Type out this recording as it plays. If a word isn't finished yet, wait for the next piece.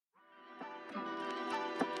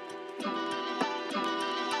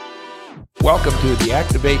Welcome to the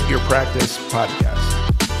Activate Your Practice podcast.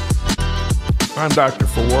 I'm Dr.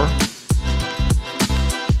 Four.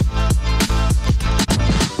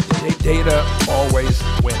 Data always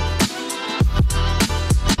wins.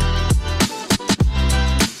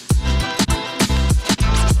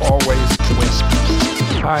 Always wins.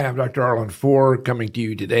 Hi, I'm Dr. Arlen Four, coming to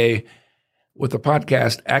you today with the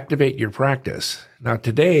podcast Activate Your Practice. Now,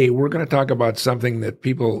 today we're going to talk about something that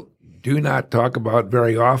people do not talk about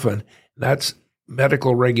very often. That's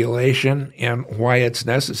medical regulation and why it's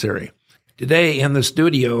necessary. Today in the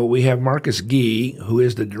studio, we have Markus, who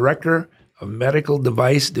is the Director of Medical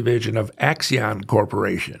Device Division of Axion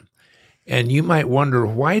Corporation. And you might wonder,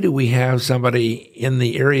 why do we have somebody in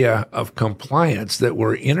the area of compliance that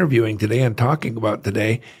we're interviewing today and talking about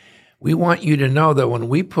today? We want you to know that when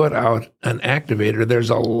we put out an activator,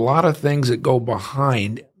 there's a lot of things that go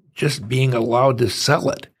behind just being allowed to sell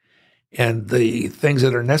it, and the things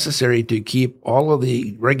that are necessary to keep all of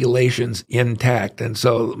the regulations intact. And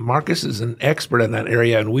so Markus is an expert in that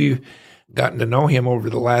area, and we've gotten to know him over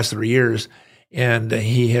the last 3 years, and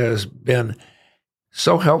he has been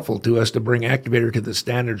so helpful to us to bring Activator to the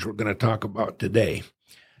standards we're going to talk about today.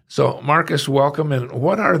 So Markus, welcome. And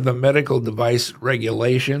what are the medical device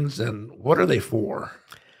regulations, and what are they for?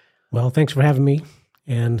 Well, thanks for having me.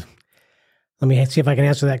 And let me see if I can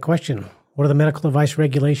answer that question. What are the medical device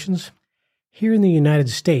regulations? Here in the United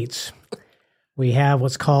States, we have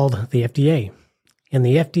what's called the FDA, and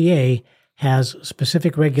the FDA has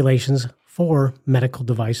specific regulations for medical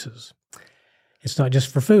devices. It's not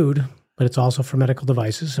just for food, but it's also for medical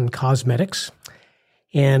devices and cosmetics,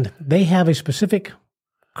 and they have a specific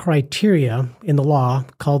criteria in the law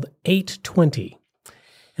called 820,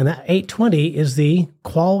 and that 820 is the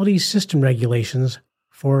quality system regulations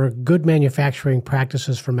for good manufacturing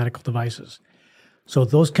practices for medical devices. So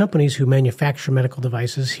those companies who manufacture medical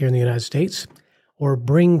devices here in the United States or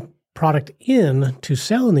bring product in to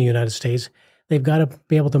sell in the United States, they've got to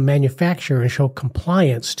be able to manufacture and show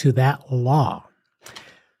compliance to that law.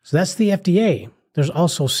 So that's the FDA. There's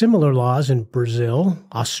also similar laws in Brazil,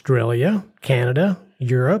 Australia, Canada,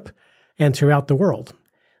 Europe, and throughout the world.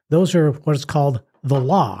 Those are what is called the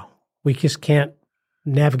law. We just can't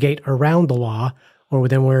navigate around the law, or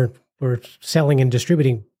then we're selling and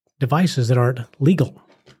distributing devices that aren't legal.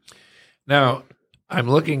 Now, I'm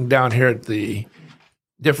looking down here at the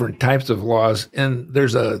different types of laws, and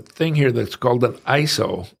there's a thing here that's called an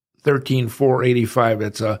ISO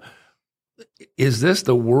 13485. Is this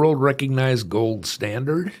the world recognized gold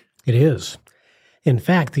standard? It is. In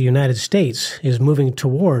fact, the United States is moving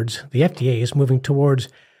towards, the FDA is moving towards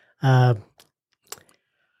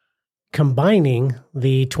combining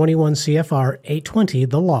the 21 CFR 820,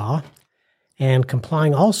 the law, and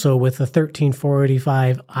complying also with the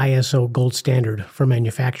 13485 ISO gold standard for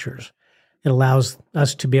manufacturers. It allows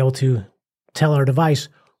us to be able to tell our device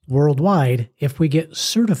worldwide if we get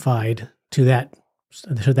certified to that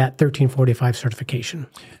 13485 certification.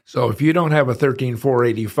 So if you don't have a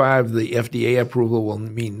 13485, the FDA approval will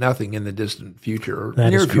mean nothing in the distant future, or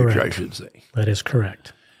near future, I should say. That is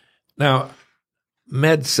correct. Now,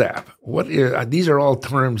 MedSap, these are all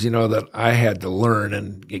terms, that I had to learn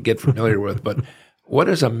and get familiar with, but what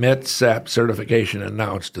is a MedSap certification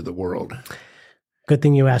announced to the world? Good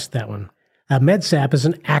thing you asked that one. MedSap is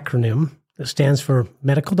an acronym that stands for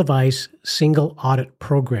Medical Device Single Audit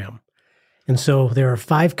Program. And so there are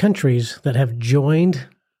 5 countries that have joined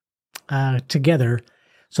together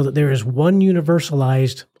so that there is one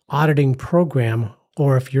universalized auditing program,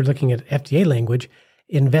 or if you're looking at FDA language,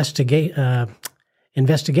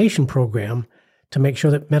 investigation program to make sure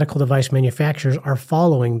that medical device manufacturers are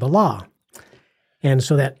following the law. And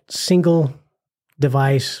so that single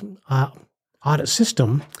device audit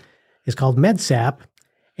system is called MedSap,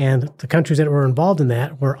 and the countries that were involved in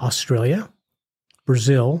that were Australia,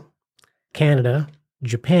 Brazil, Canada,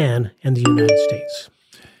 Japan, and the United States.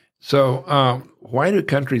 So why do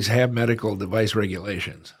countries have medical device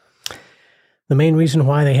regulations? The main reason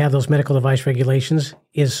why they have those medical device regulations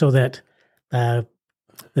is so that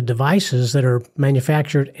the devices that are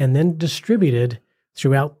manufactured and then distributed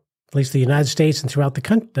throughout at least the United States and throughout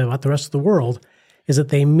the rest of the world is that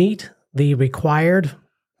they meet the required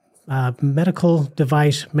medical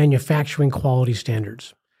device manufacturing quality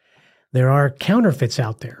standards. There are counterfeits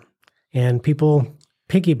out there, and people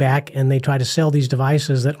piggyback and they try to sell these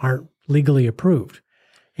devices that aren't legally approved.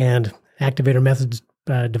 And Activator Methods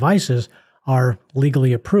devices are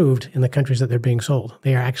legally approved in the countries that they're being sold.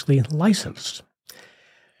 They are actually licensed.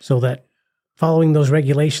 So that following those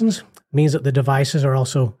regulations means that the devices are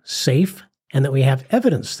also safe and that we have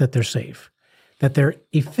evidence that they're safe, that they're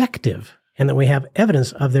effective, and that we have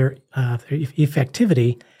evidence of their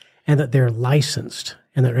effectivity, and that they're licensed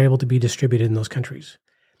and they're able to be distributed in those countries.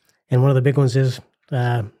 And one of the big ones is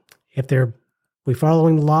if we're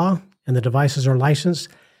following the law and the devices are licensed,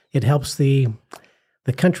 it helps the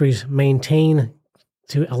countries maintain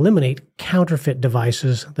to eliminate counterfeit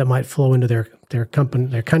devices that might flow into their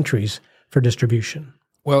countries for distribution.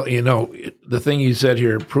 Well, the thing you said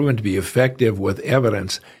here, proven to be effective with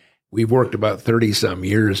evidence. We've worked about 30-some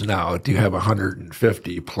years now to have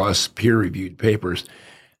 150-plus peer-reviewed papers.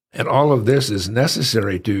 And all of this is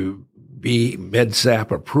necessary to be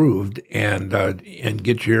MedSap approved and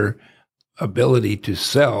get your ability to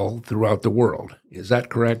sell throughout the world. Is that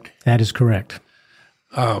correct? That is correct.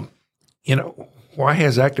 Why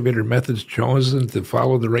has Activator Methods chosen to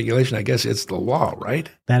follow the regulation? I guess it's the law, right?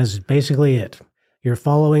 That is basically it. You're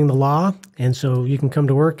following the law, and so you can come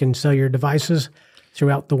to work and sell your devices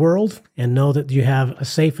throughout the world and know that you have a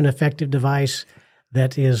safe and effective device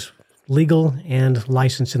that is legal and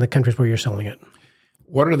licensed in the countries where you're selling it.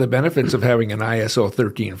 What are the benefits of having an ISO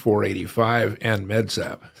 13485 and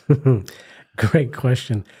MedSap? Great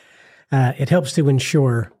question. It helps to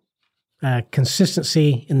ensure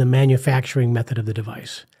consistency in the manufacturing method of the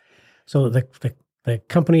device. So the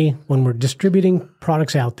company, when we're distributing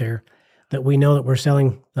products out there, that we know that we're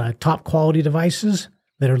selling top quality devices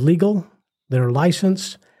that are legal, that are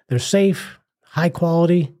licensed, they're safe, high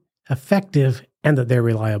quality, effective, and that they're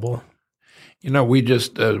reliable. We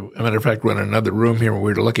just, as a matter of fact, we're in another room here where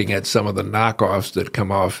we were looking at some of the knockoffs that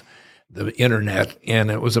come off the internet,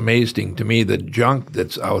 and it was amazing to me the junk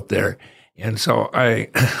that's out there. And so I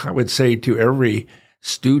would say to every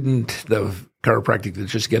student of chiropractic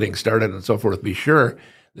that's just getting started and so forth, be sure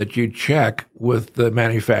that you check with the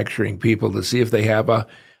manufacturing people to see if they have an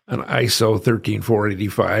ISO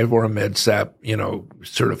 13485 or a MedSap,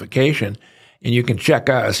 certification. And you can check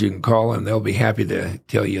us. You can call and they'll be happy to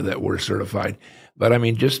tell you that we're certified. But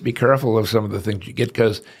just be careful of some of the things you get,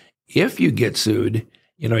 because if you get sued,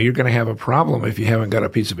 you're going to have a problem if you haven't got a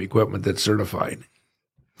piece of equipment that's certified.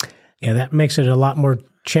 Yeah, that makes it a lot more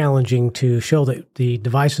challenging to show that the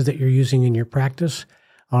devices that you're using in your practice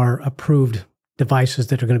are approved devices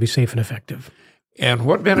that are going to be safe and effective. And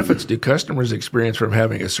what benefits do customers experience from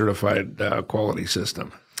having a certified quality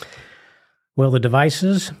system? Well, the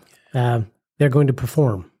devices, they're going to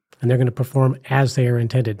perform, and they're going to perform as they are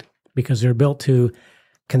intended because they're built to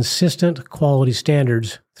consistent quality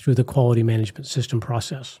standards through the quality management system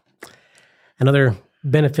process. Another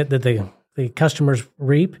benefit that the customers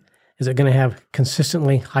reap is they're going to have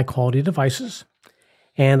consistently high-quality devices,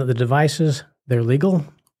 and that the devices, they're legal,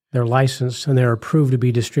 they're licensed, and they're approved to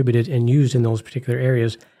be distributed and used in those particular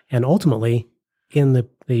areas, and ultimately in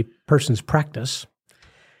the person's practice.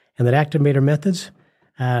 And that Activator Methods,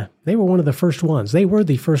 they were one of the first ones. They were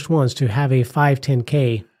the first ones to have a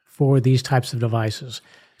 510K for these types of devices.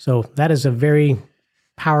 So that is a very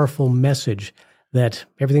powerful message that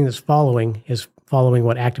everything that's following is following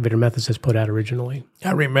what Activator Methods has put out originally.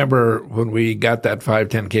 I remember when we got that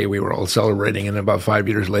 510K, we were all celebrating, and about 5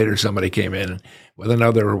 years later, somebody came in with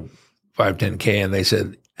another 510K, and they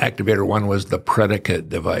said Activator 1 was the predicate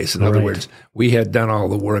device. In other words, we had done all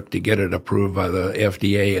the work to get it approved by the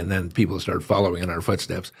FDA, and then people started following in our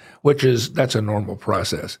footsteps, that's a normal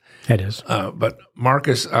process. It is. But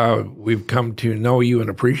Markus, we've come to know you and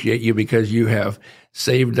appreciate you because you have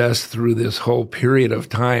saved us through this whole period of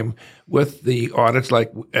time with the audits.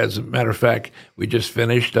 Like, as a matter of fact, we just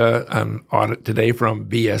finished an audit today from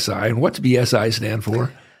BSI. And what's BSI stand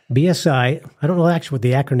for? BSI, I don't know actually what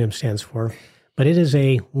the acronym stands for, but it is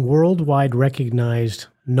a worldwide recognized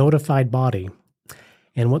notified body.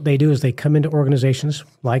 And what they do is they come into organizations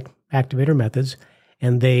like Activator Methods,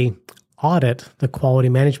 and they audit the quality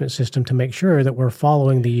management system to make sure that we're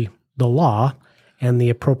following the law and the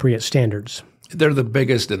appropriate standards. They're the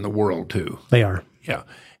biggest in the world, too. They are. Yeah.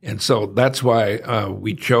 And so that's why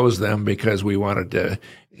we chose them, because we wanted to,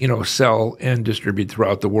 sell and distribute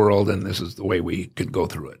throughout the world, and this is the way we could go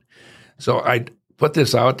through it. So I put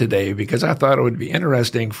this out today because I thought it would be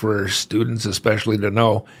interesting for students especially to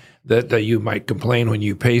know that you might complain when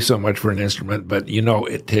you pay so much for an instrument, but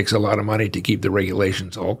it takes a lot of money to keep the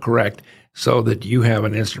regulations all correct so that you have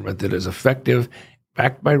an instrument that is effective,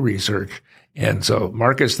 backed by research. And so,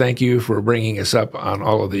 Markus, thank you for bringing us up on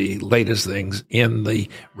all of the latest things in the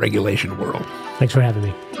regulation world. Thanks for having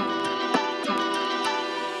me.